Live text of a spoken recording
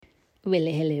Well,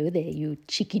 hello there, you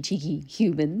cheeky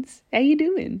humans. How you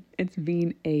doing? It's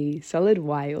been a solid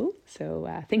while, so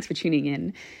thanks for tuning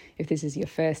in. If this is your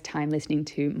first time listening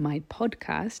to my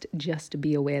podcast, just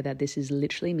be aware that this is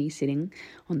literally me sitting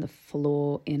on the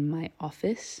floor in my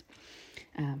office.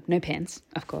 No pants,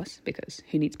 of course, because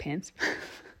who needs pants?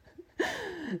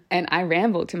 And I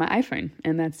ramble to my iPhone,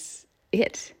 and that's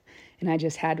it. And I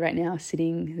just had right now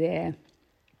sitting there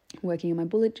working on my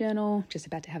bullet journal, just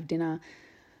about to have dinner.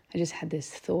 I just had this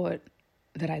thought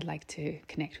that I'd like to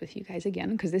connect with you guys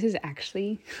again, because this is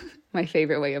actually my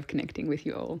favorite way of connecting with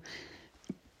you all,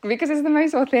 because it's the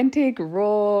most authentic,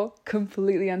 raw,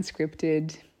 completely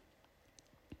unscripted,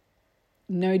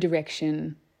 no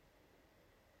direction,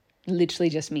 literally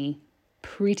just me,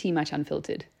 pretty much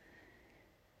unfiltered.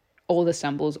 All the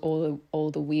stumbles,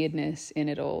 all the weirdness in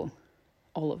it all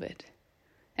of it.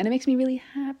 And it makes me really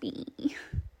happy.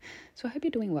 So I hope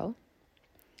you're doing well.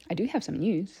 I do have some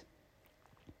news.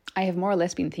 I have more or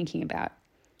less been thinking about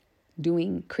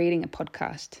creating a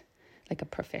podcast, like a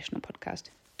professional podcast.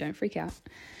 Don't freak out.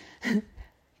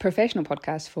 Professional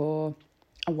podcast for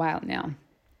a while now.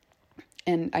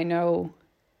 And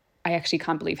I actually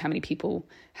can't believe how many people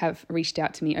have reached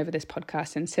out to me over this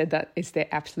podcast and said that it's their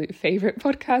absolute favorite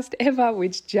podcast ever,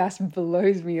 which just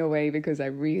blows me away because I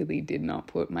really did not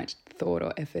put much thought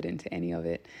or effort into any of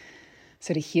it.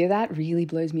 So to hear that really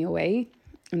blows me away.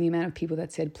 And the amount of people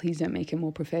that said, please don't make it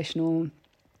more professional,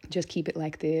 just keep it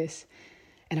like this.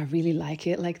 And I really like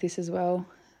it like this as well.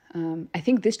 I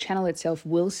think this channel itself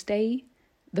will stay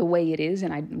the way it is,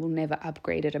 and I will never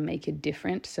upgrade it or make it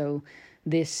different. So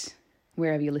this,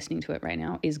 wherever you're listening to it right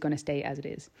now, is going to stay as it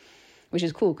is, which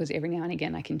is cool because every now and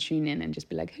again I can tune in and just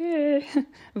be like, hey,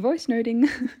 voice noting,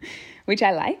 which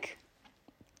I like.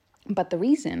 But the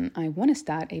reason I want to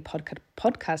start a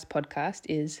podcast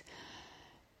is,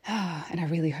 and I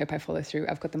really hope I follow through.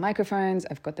 I've got the microphones,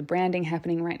 I've got the branding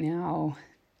happening right now.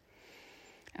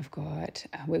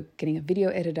 We're getting a video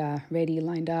editor ready,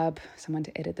 lined up, someone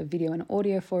to edit the video and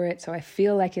audio for it. So I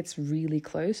feel like it's really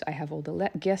close. I have all the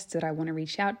guests that I want to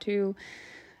reach out to.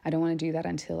 I don't want to do that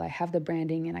until I have the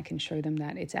branding and I can show them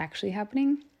that it's actually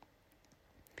happening.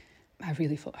 I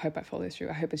really hope I follow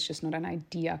through. I hope it's just not an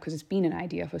idea, because it's been an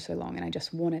idea for so long and I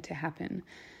just want it to happen.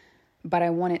 But I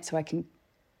want it so I can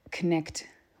connect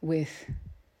with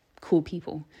cool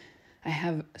people. I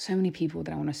have so many people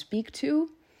that I want to speak to,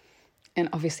 and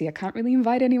obviously I can't really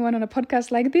invite anyone on a podcast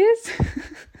like this.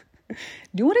 Do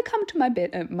you want to come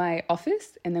to my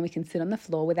office, and then we can sit on the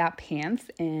floor without pants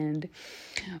and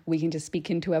we can just speak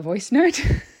into a voice note?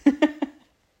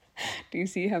 Do you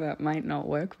see how that might not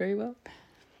work very well?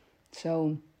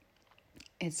 So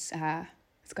it's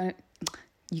gonna,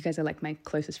 you guys are like my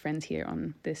closest friends here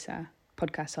on this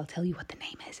podcast. So I'll tell you what the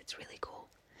name is. It's really cool.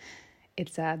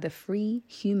 It's the Free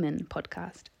Human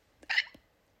Podcast.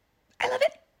 I love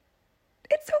it.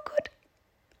 It's so good.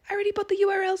 I already bought the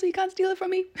URL so you can't steal it from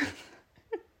me.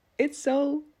 It's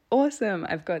so awesome.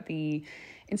 I've got the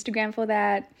Instagram for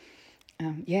that.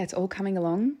 It's all coming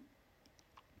along.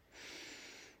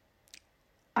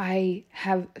 I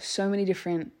have so many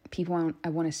different people I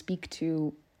want to speak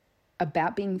to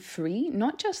about being free,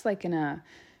 not just like in a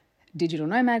digital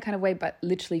nomad kind of way, but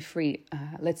literally free.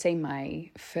 Let's say my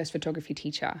first photography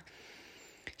teacher,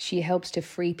 she helps to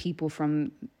free people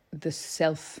from the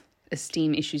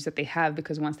self-esteem issues that they have,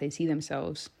 because once they see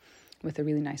themselves with a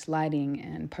really nice lighting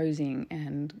and posing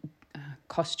and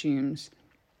costumes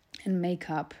and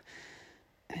makeup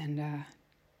and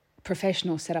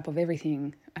professional setup of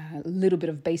everything, a little bit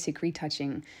of basic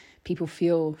retouching, people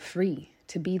feel free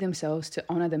to be themselves, to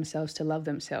honor themselves, to love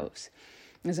themselves.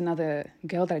 There's another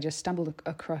girl that I just stumbled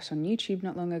across on YouTube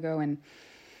not long ago, and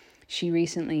she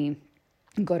recently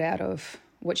got out of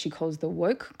what she calls the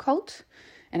woke cult.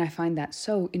 And I find that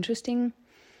so interesting,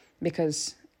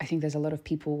 because I think there's a lot of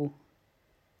people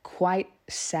quite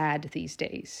sad these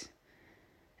days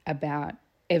about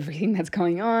everything that's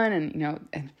going on.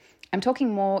 And, I'm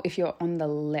talking more if you're on the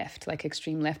left, like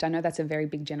extreme left. I know that's a very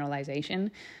big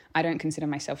generalization. I don't consider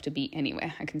myself to be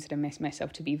anywhere. I consider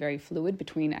myself to be very fluid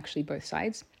between actually both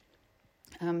sides.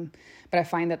 But I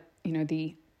find that,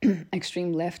 the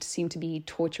extreme left seem to be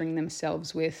torturing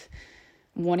themselves with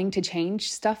wanting to change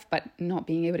stuff, but not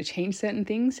being able to change certain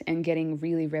things, and getting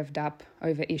really revved up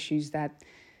over issues that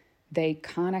they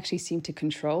can't actually seem to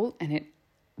control. And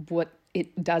what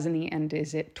it does in the end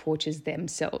is it tortures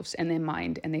themselves and their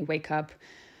mind, and they wake up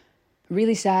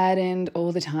really sad and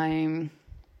all the time,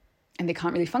 and they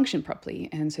can't really function properly.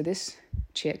 And so this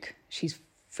chick, she's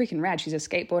freaking rad. She's a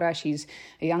skateboarder. She's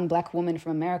a young black woman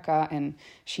from America, and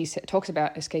she talks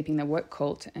about escaping the woke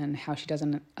cult and how she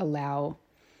doesn't allow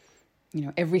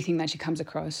everything that she comes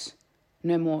across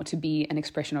no more to be an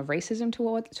expression of racism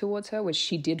towards her, which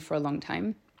she did for a long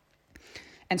time.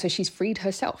 And so she's freed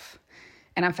herself.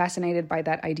 And I'm fascinated by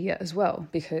that idea as well,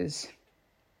 because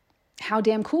how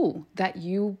damn cool that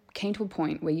you came to a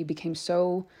point where you became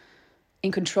so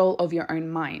in control of your own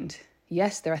mind.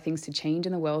 Yes, there are things to change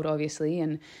in the world, obviously,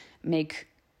 and make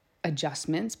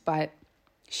adjustments, but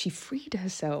she freed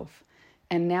herself.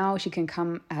 And now she can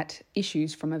come at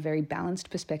issues from a very balanced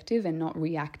perspective and not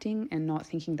reacting and not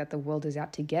thinking that the world is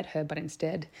out to get her, but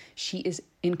instead she is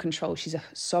in control. She's a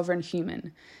sovereign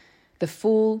human. The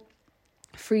full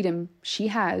freedom she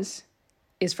has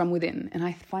is from within. And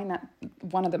I find that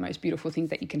one of the most beautiful things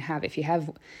that you can have. If you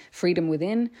have freedom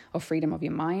within or freedom of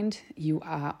your mind, you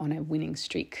are on a winning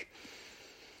streak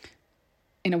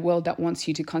in a world that wants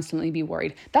you to constantly be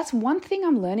worried. That's one thing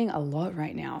I'm learning a lot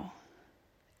right now,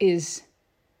 is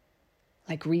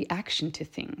like reaction to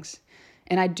things.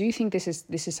 And I do think this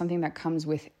is something that comes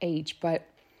with age, but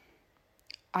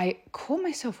I caught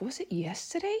myself, was it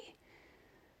yesterday?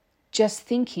 Just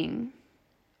thinking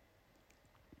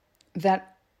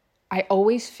that I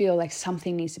always feel like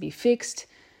something needs to be fixed.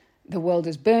 The world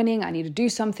is burning. I need to do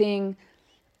something.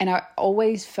 And I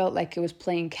always felt like it was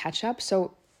playing catch up.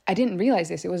 So I didn't realize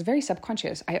this. It was very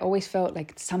subconscious. I always felt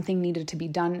like something needed to be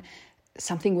done.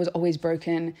 Something was always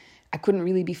broken. I couldn't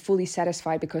really be fully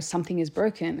satisfied because something is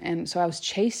broken. And so I was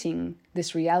chasing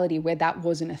this reality where that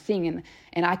wasn't a thing.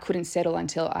 And I couldn't settle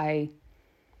until I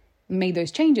made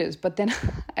those changes. But then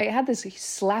I had this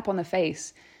slap on the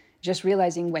face, just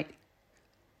realizing, wait,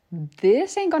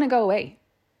 this ain't going to go away.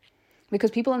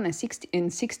 Because people during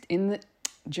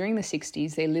the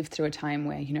 60s, they lived through a time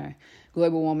where,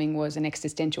 global warming was an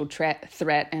existential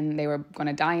threat and they were going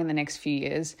to die in the next few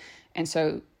years. And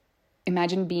so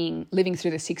imagine living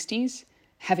through the 60s,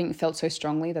 having felt so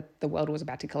strongly that the world was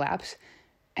about to collapse.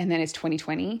 And then it's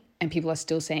 2020 and people are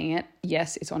still saying it.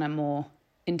 Yes, it's on a more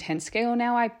intense scale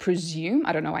now, I presume.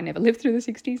 I don't know. I never lived through the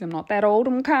 60s. I'm not that old.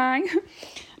 I'm kind.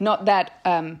 Not that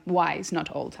wise,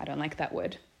 not old. I don't like that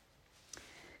word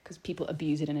because people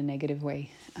abuse it in a negative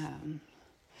way.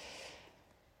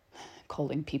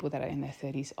 Calling people that are in their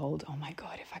 30s old. Oh my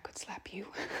God, if I could slap you.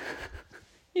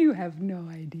 You have no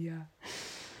idea.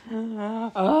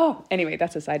 Anyway,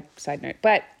 that's a side note.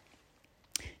 But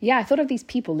yeah, I thought of these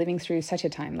people living through such a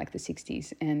time like the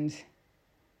 60s and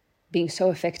being so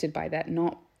affected by that,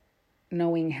 not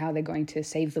knowing how they're going to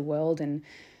save the world and,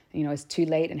 it's too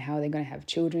late, and how they're going to have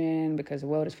children because the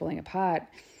world is falling apart.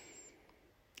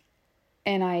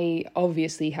 And I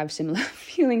obviously have similar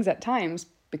feelings at times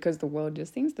because the world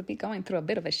just seems to be going through a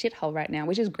bit of a shithole right now,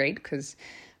 which is great because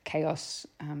chaos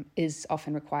is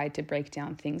often required to break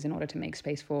down things in order to make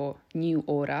space for new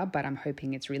order. But I'm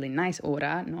hoping it's really nice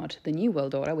order, not the new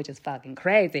world order, which is fucking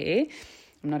crazy.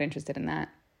 I'm not interested in that.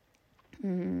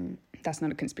 That's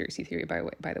not a conspiracy theory,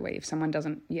 by the way. If someone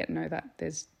doesn't yet know that,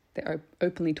 they're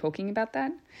openly talking about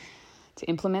that. To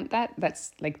implement that,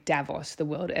 that's like Davos, the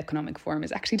World Economic Forum,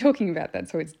 is actually talking about that.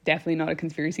 So it's definitely not a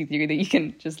conspiracy theory that you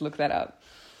can just look that up.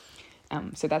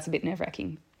 So that's a bit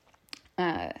nerve-wracking.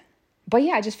 But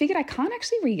yeah, I just figured I can't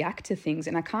actually react to things,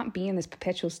 and I can't be in this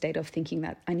perpetual state of thinking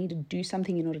that I need to do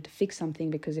something in order to fix something,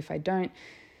 because if I don't,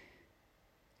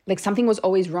 like, something was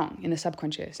always wrong in the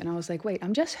subconscious. And I was like, wait,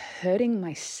 I'm just hurting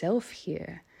myself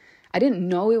here. I didn't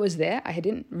know it was there. I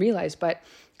didn't realize, but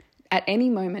at any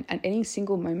moment, at any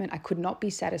single moment, I could not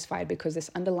be satisfied because this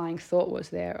underlying thought was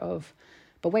there of,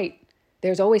 but wait,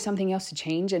 there's always something else to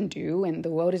change and do, and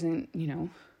the world isn't,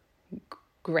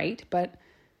 great, but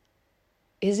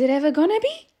is it ever gonna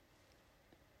be?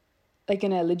 Like,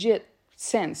 in a legit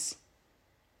sense,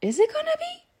 is it gonna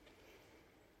be?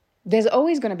 There's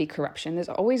always going to be corruption. There's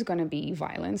always going to be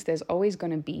violence. There's always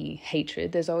going to be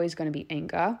hatred. There's always going to be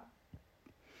anger.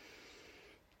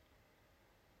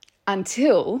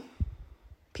 Until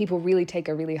people really take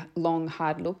a really long,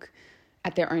 hard look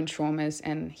at their own traumas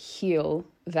and heal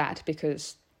that,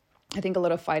 because I think a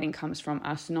lot of fighting comes from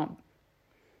us not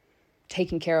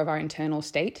taking care of our internal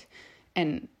state.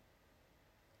 And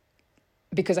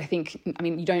because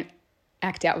you don't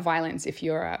act out violence if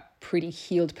you're a pretty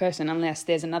healed person, unless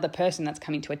there's another person that's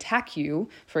coming to attack you,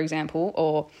 for example,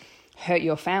 or hurt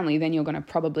your family. Then you're going to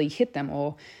probably hit them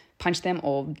or punch them,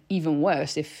 or even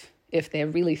worse, if they're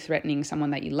really threatening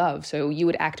someone that you love. So you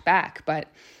would act back, but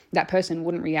that person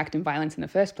wouldn't react in violence in the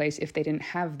first place if they didn't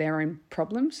have their own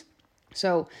problems.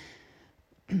 So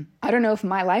I don't know if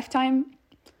my lifetime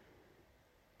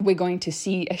we're going to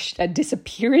see a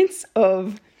disappearance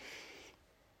of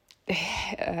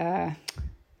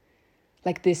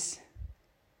like this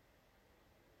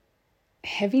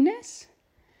heaviness.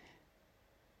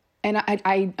 And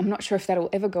I'm not sure if that will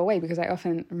ever go away, because I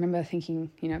often remember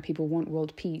thinking, people want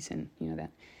world peace, and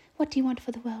that, what do you want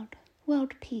for the world?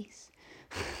 World peace.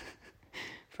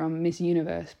 From Miss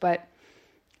Universe. But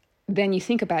then you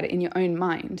think about it in your own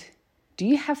mind. Do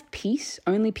you have peace,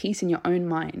 only peace in your own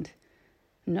mind?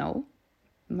 No,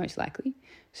 most likely.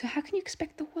 So how can you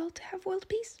expect the world to have world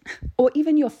peace? Or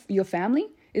even your family?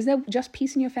 Is there just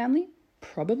peace in your family?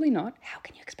 Probably not. How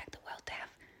can you expect the world to have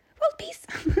world peace?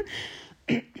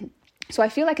 So I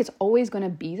feel like it's always going to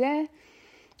be there.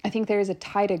 I think there is a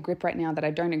tighter grip right now that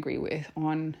I don't agree with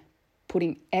on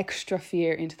putting extra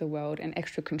fear into the world and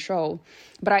extra control.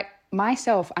 But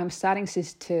I'm starting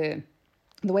to,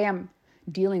 the way I'm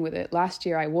dealing with it, last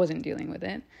year I wasn't dealing with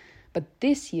it, but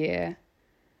this year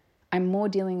I'm more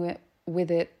dealing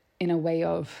with it in a way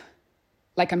of,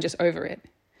 like, I'm just over it,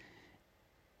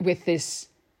 with this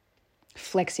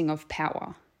flexing of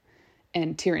power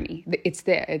and tyranny. It's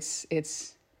there.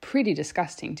 It's pretty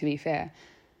disgusting, to be fair.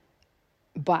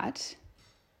 But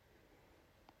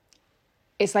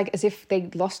it's like as if they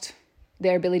lost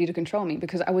their ability to control me,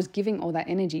 because I was giving all that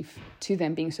energy to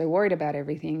them, being so worried about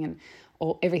everything and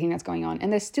everything that's going on.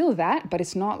 And there's still that, but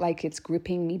it's not like it's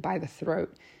gripping me by the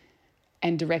throat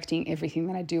and directing everything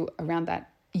that I do around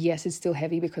that. Yes, it's still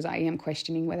heavy, because I am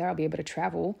questioning whether I'll be able to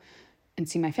travel and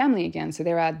see my family again. So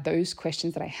there are those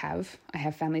questions that I have. I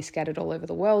have family scattered all over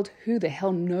the world. Who the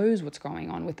hell knows what's going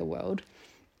on with the world?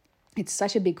 It's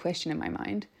such a big question in my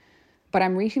mind. But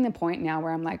I'm reaching the point now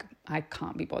where I'm like, I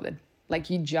can't be bothered. Like,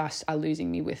 you just are losing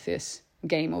me with this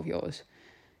game of yours.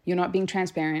 You're not being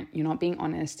transparent. You're not being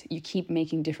honest. You keep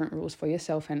making different rules for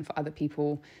yourself and for other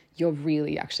people. You're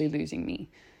really actually losing me.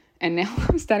 And now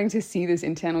I'm starting to see this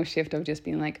internal shift of just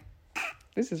being like,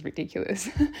 this is ridiculous.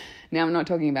 Now, I'm not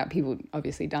talking about people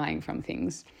obviously dying from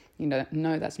things. No,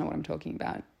 that's not what I'm talking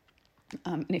about.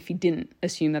 And if you didn't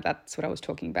assume that that's what I was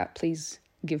talking about, please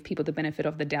give people the benefit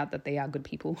of the doubt that they are good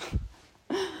people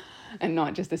and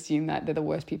not just assume that they're the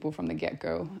worst people from the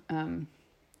get-go. I'm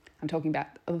talking about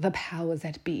the powers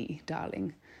that be,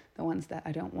 darling. The ones that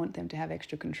I don't want them to have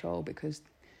extra control, because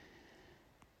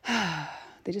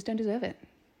they just don't deserve it.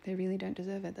 They really don't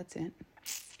deserve it. That's it.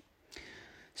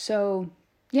 So,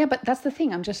 yeah, but that's the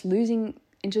thing. I'm just losing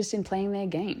interest in playing their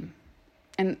game.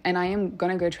 And I am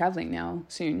going to go traveling now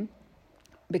soon,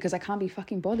 because I can't be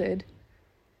fucking bothered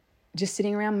just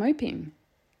sitting around moping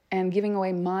and giving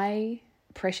away my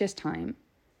precious time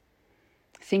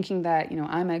thinking that,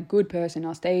 I'm a good person,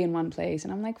 I'll stay in one place.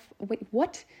 And I'm like, wait,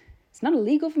 what? It's not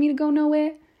illegal for me to go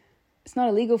nowhere. It's not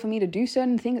illegal for me to do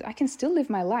certain things. I can still live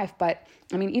my life. But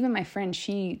even my friend,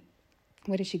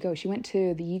 where did she go? She went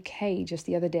to the UK just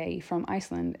the other day from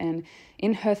Iceland. And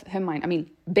in her mind,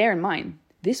 bear in mind,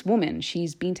 this woman,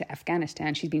 she's been to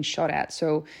Afghanistan, she's been shot at.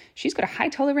 So she's got a high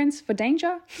tolerance for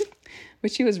danger.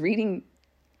 But she was reading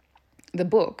the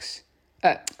books,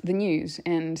 the news,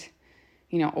 and,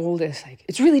 all this, like,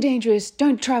 it's really dangerous,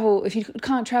 don't travel if you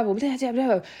can't travel, blah, blah,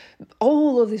 blah.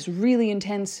 All of this really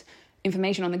intense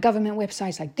information on the government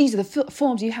websites, like, these are the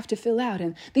forms you have to fill out,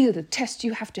 and these are the tests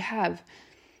you have to have.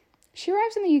 She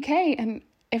arrives in the UK, and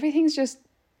everything's just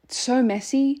so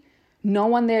messy. No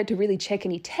one there to really check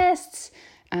any tests.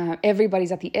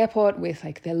 Everybody's at the airport with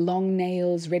like their long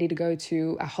nails ready to go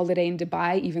to a holiday in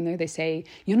Dubai, even though they say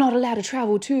you're not allowed to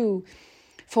travel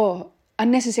for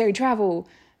unnecessary travel.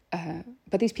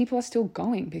 But these people are still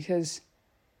going, because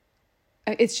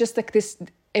it's just like this,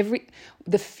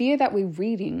 the fear that we're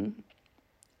reading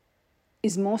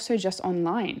is more so just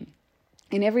online.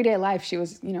 In everyday life, she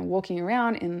was, walking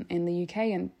around in the UK,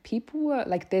 and people were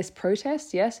like, there's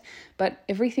protests, yes, but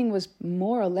everything was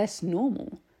more or less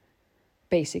normal,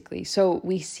 basically. So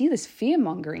we see this fear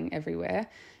mongering everywhere,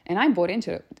 and I bought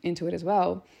into it as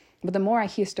well. But the more I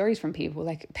hear stories from people,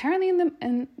 like, apparently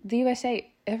in the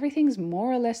USA, everything's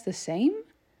more or less the same.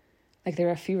 Like, there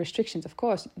are a few restrictions, of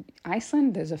course.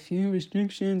 Iceland, there's a few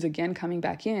restrictions again coming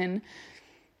back in,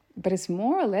 but it's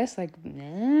more or less like,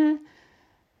 nah.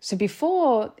 So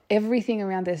before, everything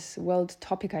around this world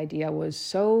topic idea was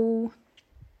so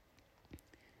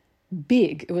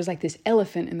big. It was like this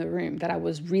elephant in the room that I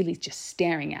was really just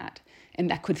staring at,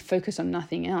 and I could focus on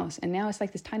nothing else. And now it's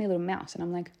like this tiny little mouse, and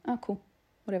I'm like, oh, cool,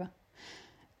 whatever.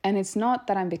 And it's not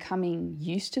that I'm becoming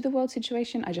used to the world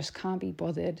situation. I just can't be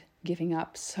bothered giving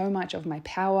up so much of my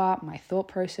power, my thought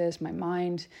process, my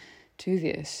mind to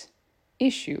this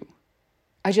issue.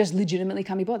 I just legitimately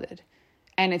can't be bothered.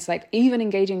 And it's like, even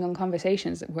engaging on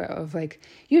conversations of like,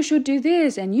 you should do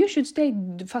this, and you should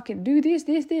fucking do this,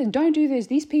 don't do this.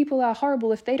 These people are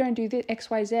horrible if they don't do this, X,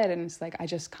 Y, Z. And it's like, I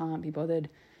just can't be bothered.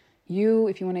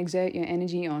 if you want to exert your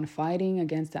energy on fighting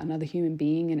against another human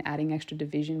being and adding extra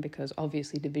division, because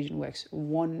obviously division works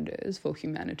wonders for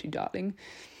humanity, darling,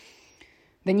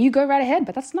 then you go right ahead.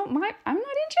 But I'm not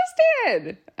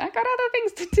interested. I got other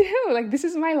things to do. Like, this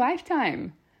is my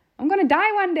lifetime. I'm going to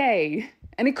die one day.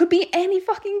 And it could be any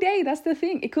fucking day. That's the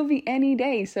thing. It could be any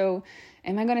day. So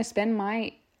am I going to spend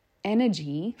my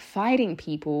energy fighting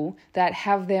people that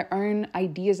have their own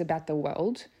ideas about the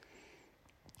world?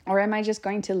 Or am I just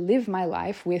going to live my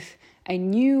life with a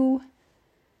new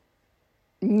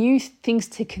things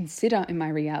to consider in my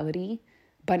reality,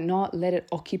 but not let it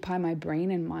occupy my brain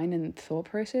and mind and thought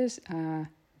process?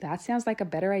 That sounds like a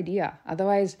better idea.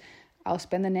 Otherwise, I'll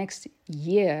spend the next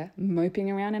year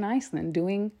moping around in Iceland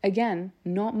doing, again,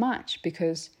 not much,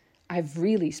 because I've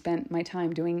really spent my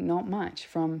time doing not much,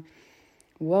 from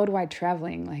worldwide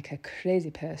traveling like a crazy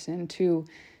person to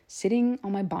sitting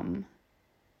on my bum,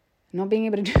 not being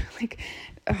able to do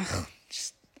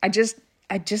I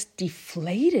just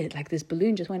deflated. Like, this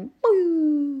balloon just went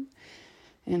woo.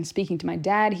 And speaking to my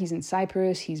dad, he's in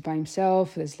Cyprus, he's by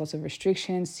himself, there's lots of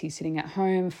restrictions, he's sitting at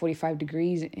home, 45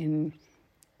 to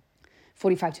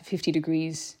 50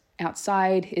 degrees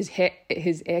outside.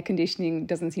 His air conditioning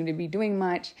doesn't seem to be doing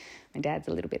much. My dad's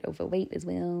a little bit overweight as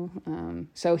well.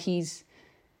 So he's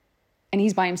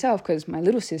by himself, because my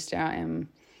little sister and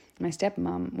my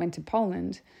stepmom went to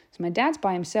Poland. So my dad's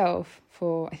by himself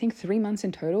for, I think, 3 months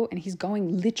in total, and he's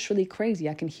going literally crazy.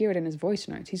 I can hear it in his voice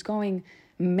notes. He's going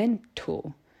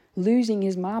mental, losing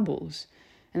his marbles.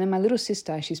 And then my little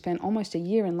sister, she spent almost a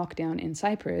year in lockdown in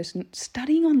Cyprus,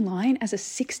 studying online as a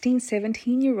 16,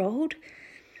 17-year-old.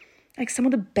 Like, some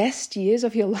of the best years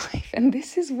of your life. And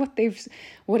this is what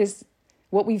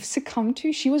we've succumbed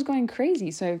to. She was going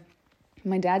crazy. So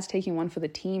my dad's taking one for the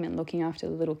team and looking after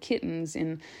the little kittens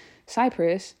in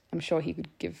Cyprus. I'm sure he could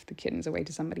give the kittens away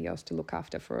to somebody else to look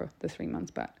after for the 3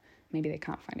 months, but maybe they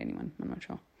can't find anyone. I'm not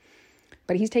sure.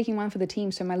 But he's taking one for the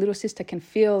team, so my little sister can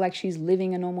feel like she's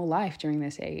living a normal life during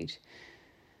this age.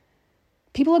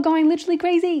 People are going literally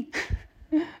crazy.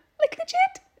 Like,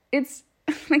 legit. It's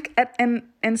like,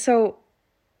 and so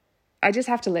I just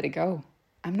have to let it go.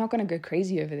 I'm not going to go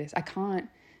crazy over this. I can't.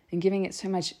 And giving it so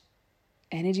much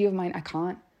energy of mine, I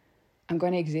can't. I'm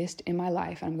going to exist in my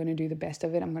life. I'm going to do the best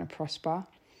of it. I'm going to prosper.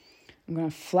 I'm going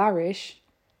to flourish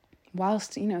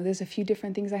whilst, there's a few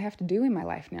different things I have to do in my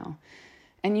life now.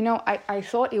 And, I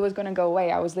thought it was going to go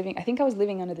away. I think I was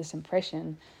living under this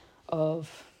impression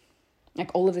of,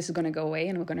 like, all of this is going to go away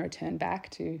and we're going to return back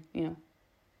to,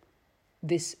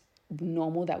 this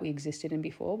normal that we existed in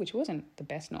before, which wasn't the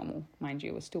best normal, mind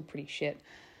you. It was still pretty shit.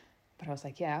 But I was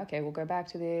like, yeah, okay, we'll go back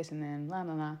to this, and then blah,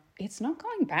 blah, blah. It's not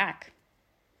going back.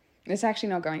 It's actually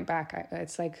not going back.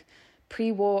 It's like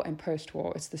pre-war and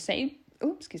post-war. It's the same.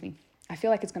 Oh, excuse me. I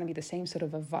feel like it's going to be the same sort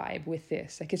of a vibe with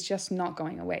this. Like, it's just not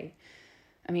going away.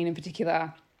 I mean, in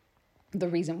particular, the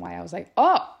reason why I was like,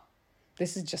 oh,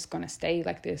 this is just going to stay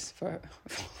like this for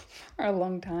a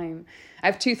long time. I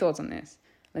have 2 thoughts on this.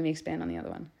 Let me expand on the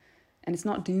other one. And it's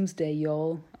not doomsday,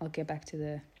 y'all. I'll get back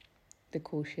to the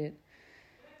cool shit.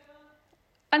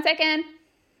 1 second.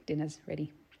 Dinner's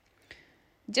ready.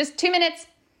 Just 2 minutes.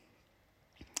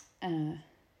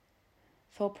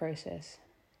 Thought process.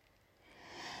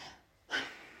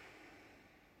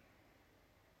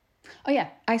 Oh yeah,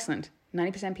 Iceland.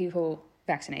 90% people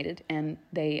vaccinated, and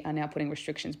they are now putting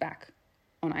restrictions back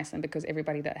on Iceland because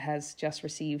everybody that has just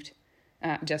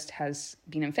has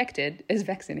been infected is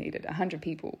vaccinated. 100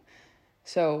 people.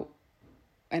 So,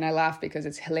 and I laugh because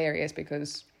it's hilarious,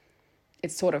 because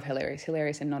it's sort of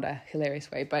hilarious in not a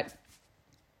hilarious way, but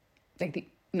like the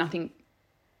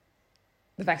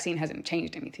vaccine hasn't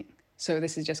changed anything. So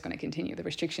this is just going to continue. The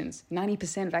restrictions,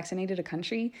 90% vaccinated a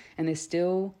country, and there's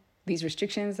still these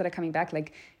restrictions that are coming back.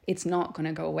 Like, it's not going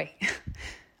to go away.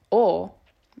 Or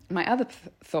my other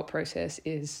thought process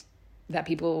is that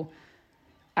people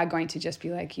are going to just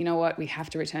be like, you know what, we have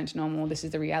to return to normal. This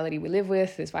is the reality we live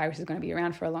with. This virus is going to be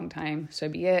around for a long time. So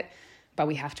be it. But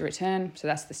we have to return. So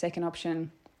that's the second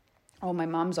option. Or my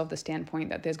mum's of the standpoint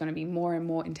that there's going to be more and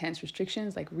more intense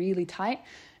restrictions, like really tight.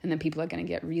 And then people are going to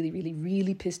get really, really,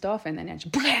 really pissed off. And then it's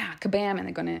kabam, and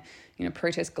they're going to,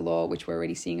 protest galore, which we're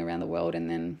already seeing around the world. And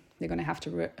then they're going to have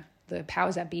to, the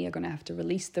powers that be are going to have to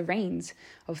release the reins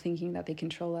of thinking that they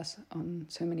control us on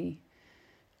so many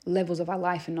levels of our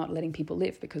life and not letting people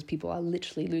live, because people are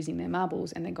literally losing their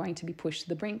marbles and they're going to be pushed to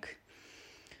the brink.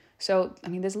 So, I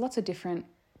mean, there's lots of different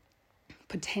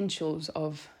potentials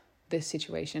of this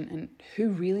situation, and who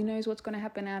really knows what's going to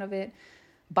happen out of it.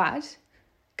 But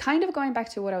kind of going back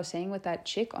to what I was saying with that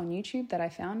chick on YouTube that I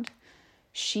found,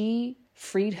 she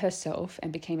freed herself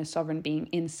and became a sovereign being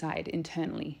inside,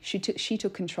 internally. She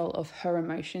took control of her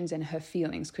emotions and her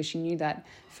feelings, because she knew that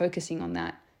focusing on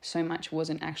that so much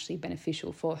wasn't actually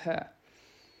beneficial for her.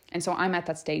 And so I'm at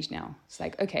that stage now. It's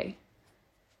like, okay,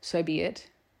 so be it.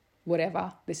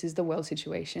 Whatever. This is the world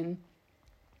situation.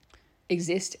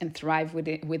 Exist and thrive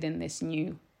within this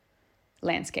new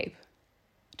landscape.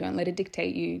 Don't let it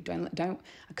dictate you. Don't,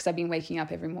 because I've been waking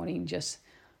up every morning, just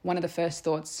one of the first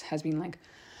thoughts has been like,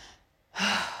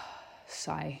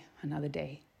 sigh, another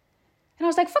day. And I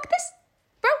was like, fuck this,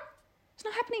 bro. It's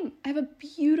not happening. I have a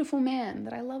beautiful man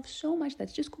that I love so much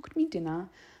that's just cooked me dinner.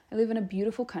 I live in a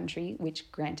beautiful country,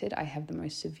 which granted, I have the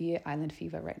most severe island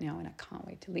fever right now and I can't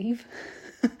wait to leave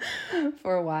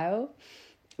for a while.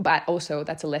 But also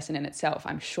that's a lesson in itself.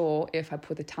 I'm sure if I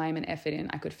put the time and effort in,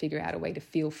 I could figure out a way to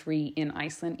feel free in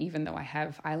Iceland, even though I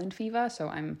have island fever. So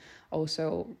I'm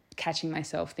also catching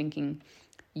myself thinking,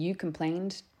 you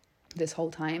complained this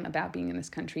whole time about being in this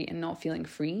country and not feeling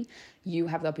free. You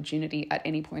have the opportunity at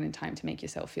any point in time to make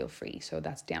yourself feel free. So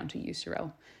that's down to you,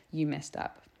 Sorel. You messed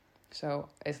up. So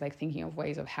it's like thinking of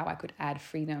ways of how I could add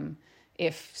freedom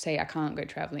if, say, I can't go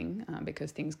traveling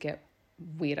because things get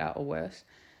weirder or worse.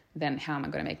 Then how am I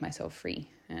going to make myself free?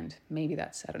 And maybe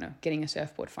that's, I don't know, getting a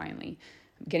surfboard finally,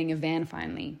 getting a van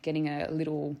finally, getting a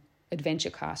little adventure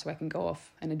car so I can go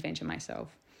off and adventure myself.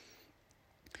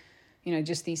 You know,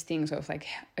 just these things of like,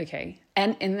 okay.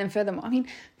 And then furthermore, I mean,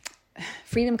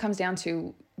 freedom comes down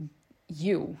to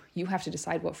you. You have to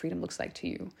decide what freedom looks like to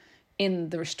you in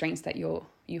the restraints that you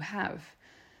have.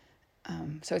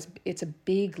 So it's a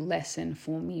big lesson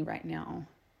for me right now.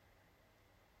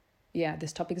 Yeah,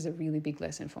 this topic is a really big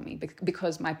lesson for me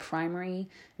because my primary,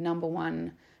 number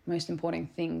one, most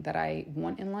important thing that I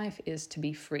want in life is to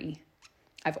be free.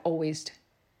 I've always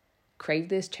craved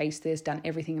this, chased this, done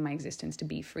everything in my existence to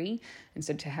be free. And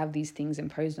so to have these things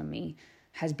imposed on me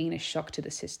has been a shock to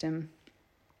the system.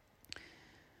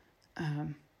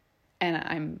 And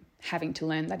I'm having to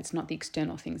learn that it's not the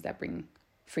external things that bring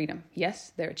freedom.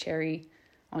 Yes, they're a cherry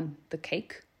on the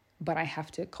cake, but I have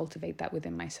to cultivate that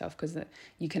within myself because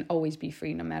you can always be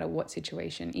free no matter what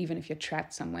situation. Even if you're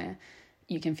trapped somewhere,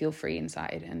 you can feel free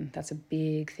inside. And that's a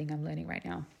big thing I'm learning right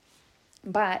now.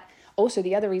 But also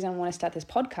the other reason I want to start this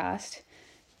podcast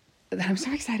that I'm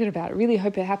so excited about, I really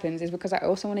hope it happens, is because I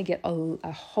also want to get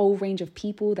a whole range of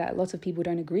people that lots of people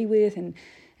don't agree with and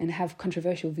have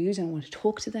controversial views, and I want to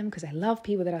talk to them because I love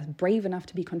people that are brave enough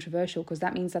to be controversial, because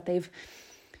that means that they've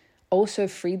also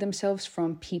freed themselves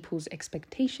from people's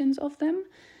expectations of them.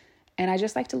 And I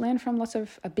just like to learn from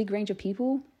a big range of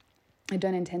people. I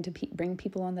don't intend to bring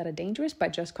people on that are dangerous,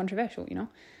 but just controversial, you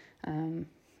know,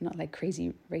 not like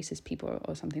crazy racist people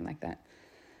or something like that.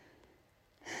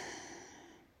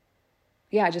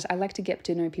 Yeah, I like to get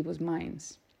to know people's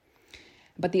minds.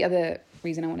 But the other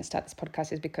reason I want to start this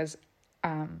podcast is because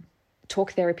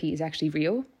talk therapy is actually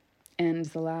real. And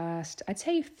the last, I'd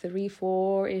say 2,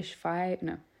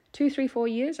 3, 4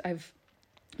 years, I've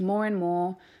more and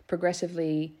more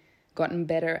progressively gotten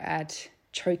better at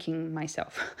choking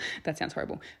myself. That sounds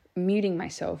horrible. Muting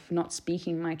myself, not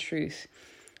speaking my truth.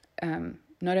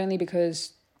 Not only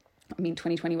because,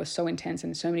 2020 was so intense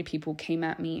and so many people came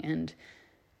at me and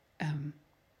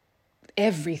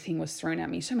everything was thrown at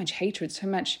me. So much hatred, so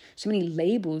many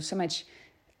labels, so much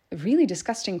really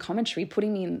disgusting commentary,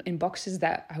 putting me in boxes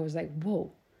that I was like,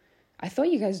 whoa. I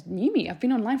thought you guys knew me. I've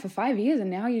been online for 5 years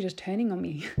and now you're just turning on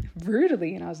me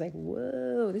brutally. And I was like,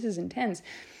 whoa, this is intense.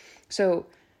 So,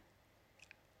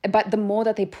 but the more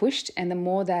that they pushed and the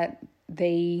more that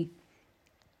they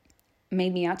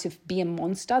made me out to be a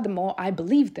monster, the more I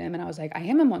believed them. And I was like, I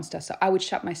am a monster. So I would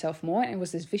shut myself more. And it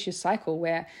was this vicious cycle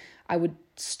where I would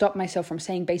stop myself from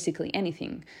saying basically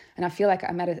anything. And I feel like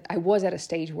I was at a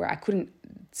stage where I couldn't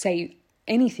say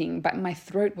anything, but my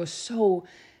throat was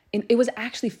it was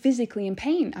actually physically in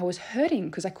pain. I was hurting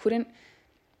because I couldn't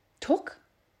talk.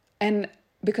 And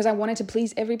because I wanted to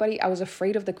please everybody, I was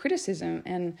afraid of the criticism.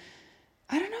 And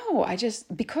I don't know,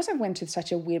 because I went to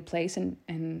such a weird place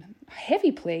and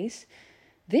heavy place,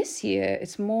 this year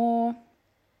it's more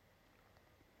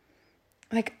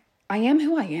like, I am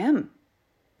who I am.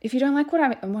 If you don't like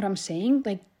what I'm saying,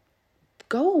 like,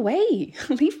 go away.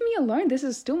 Leave me alone. This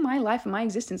is still my life, my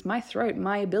existence, my throat,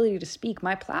 my ability to speak,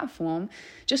 my platform.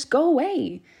 Just go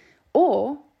away.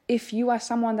 Or if you are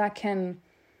someone that can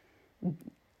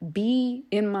be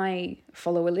in my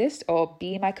follower list or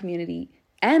be in my community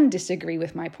and disagree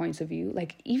with my points of view,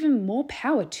 like, even more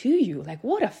power to you. Like,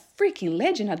 what a freaking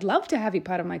legend. I'd love to have you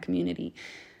part of my community.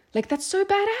 Like, that's so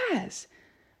badass.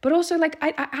 But also, like,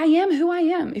 I am who I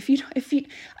am.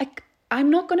 I'm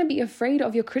not going to be afraid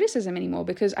of your criticism anymore,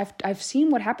 because I've seen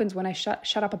what happens when I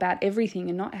shut up about everything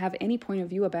and not have any point of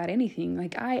view about anything.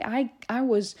 Like I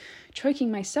was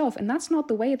choking myself, and that's not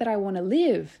the way that I want to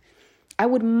live. I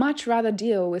would much rather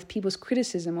deal with people's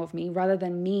criticism of me rather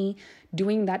than me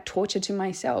doing that torture to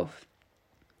myself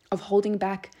of holding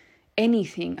back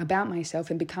anything about myself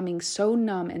and becoming so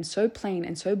numb and so plain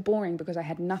and so boring because I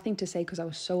had nothing to say because I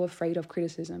was so afraid of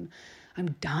criticism.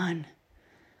 I'm done.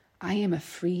 I am a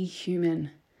free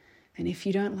human. And if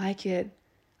you don't like it,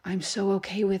 I'm so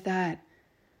okay with that.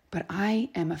 But I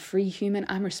am a free human.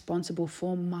 I'm responsible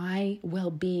for my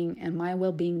well-being, and my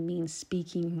well-being means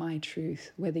speaking my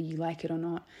truth, whether you like it or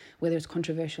not, whether it's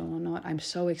controversial or not. I'm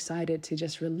so excited to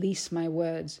just release my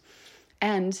words,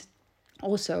 and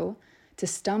also to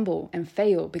stumble and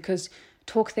fail, because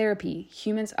talk therapy,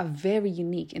 humans are very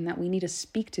unique in that we need to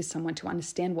speak to someone to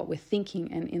understand what we're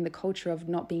thinking. And in the culture of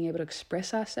not being able to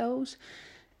express ourselves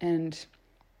and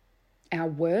our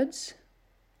words,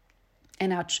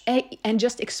 and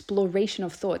just exploration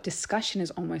of thought, discussion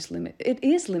is almost limited. It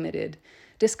is limited.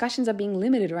 Discussions are being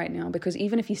limited right now, because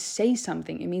even if you say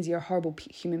something, it means you're a horrible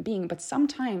human being. But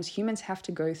sometimes humans have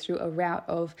to go through a route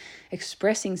of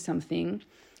expressing something,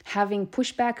 having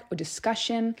pushback or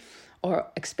discussion or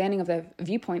expanding of their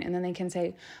viewpoint, and then they can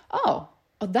say, oh,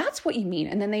 that's what you mean.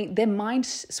 And then their mind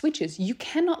switches. You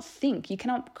cannot think, you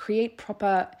cannot create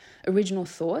proper original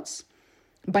thoughts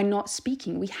by not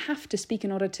speaking. We have to speak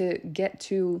in order to get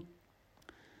to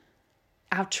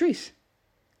our truth.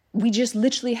 We just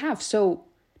literally have. So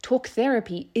talk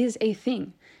therapy is a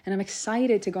thing. And I'm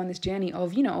excited to go on this journey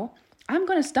of, I'm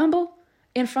going to stumble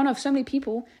in front of so many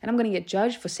people and I'm going to get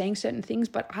judged for saying certain things,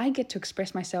 but I get to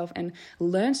express myself and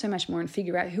learn so much more and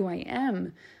figure out who I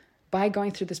am by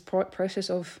going through this process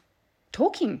of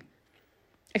talking,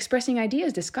 expressing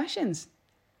ideas, discussions.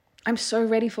 I'm so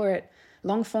ready for it.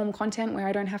 Long form content where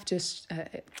I don't have to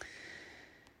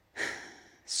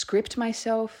script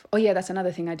myself. Oh yeah, that's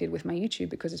another thing I did with my YouTube,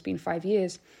 because it's been 5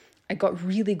 years. I got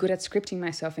really good at scripting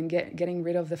myself and getting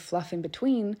rid of the fluff in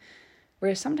between,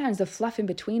 whereas sometimes the fluff in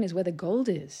between is where the gold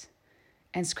is.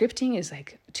 And scripting is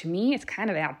like, to me, it's kind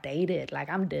of outdated. Like,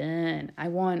 I'm done. I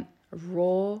want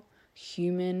raw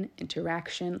human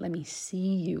interaction. Let me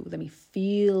see you. Let me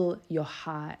feel your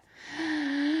heart.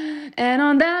 And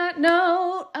on that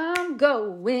note, I'm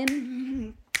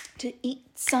going to eat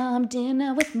some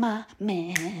dinner with my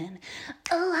man.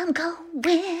 Oh, I'm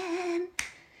going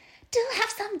to have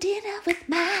some dinner with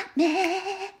my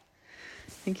man.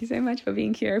 Thank you so much for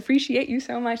being here. I appreciate you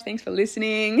so much. Thanks for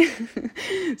listening.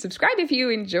 Subscribe if you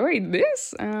enjoyed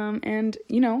this. And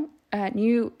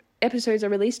new episodes are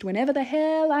released whenever the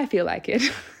hell I feel like it.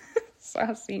 So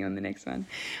I'll see you on the next one.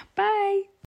 Bye.